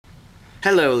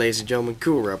Hello, ladies and gentlemen,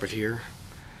 Cool Robert here.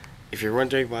 If you're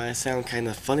wondering why I sound kind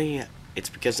of funny,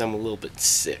 it's because I'm a little bit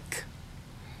sick.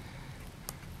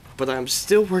 But I'm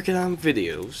still working on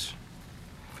videos.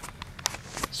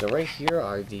 So right here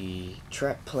are the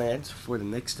trap plans for the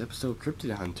next episode of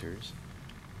Cryptid Hunters.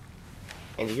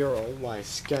 And here are all my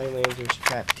Skylanders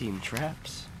Trap Team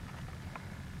traps.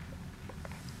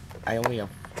 I only have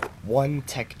one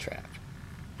tech trap.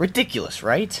 Ridiculous,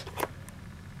 right?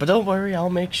 But don't worry,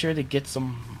 I'll make sure to get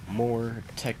some more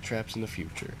tech traps in the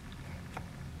future.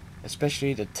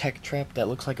 Especially the tech trap that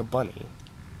looks like a bunny.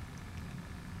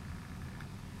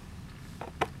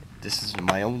 This is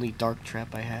my only dark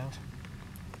trap I have.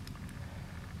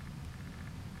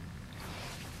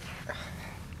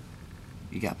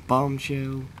 You got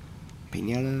Bombshell,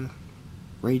 Pinata,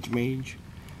 Rage Mage,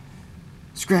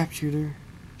 Scrap Shooter,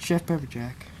 Chef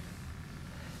Pepperjack.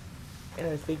 And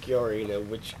I think you already know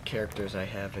which characters I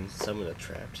have in some of the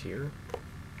traps here.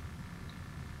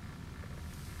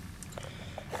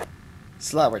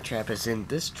 Slobber Trap is in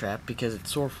this trap because it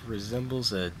sort of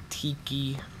resembles a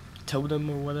tiki totem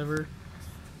or whatever.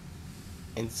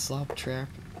 And Slobber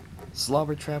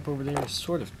Trap over there is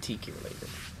sort of tiki related.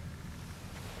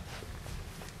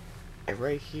 And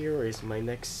right here is my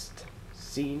next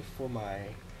scene for my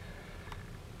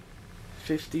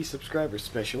 50 subscriber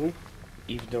special,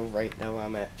 even though right now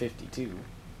I'm at 52.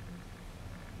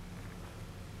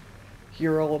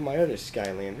 Here are all of my other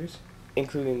Skylanders,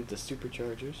 including the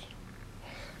Superchargers.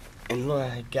 And look,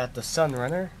 I got the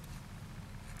Sunrunner.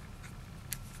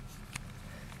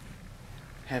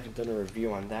 Haven't done a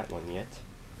review on that one yet.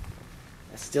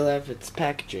 I still have its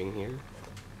packaging here.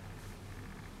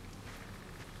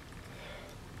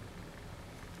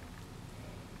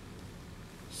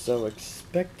 So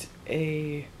expect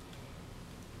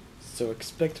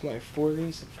my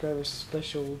 40 subscriber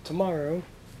special tomorrow.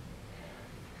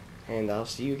 And I'll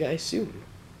see you guys soon.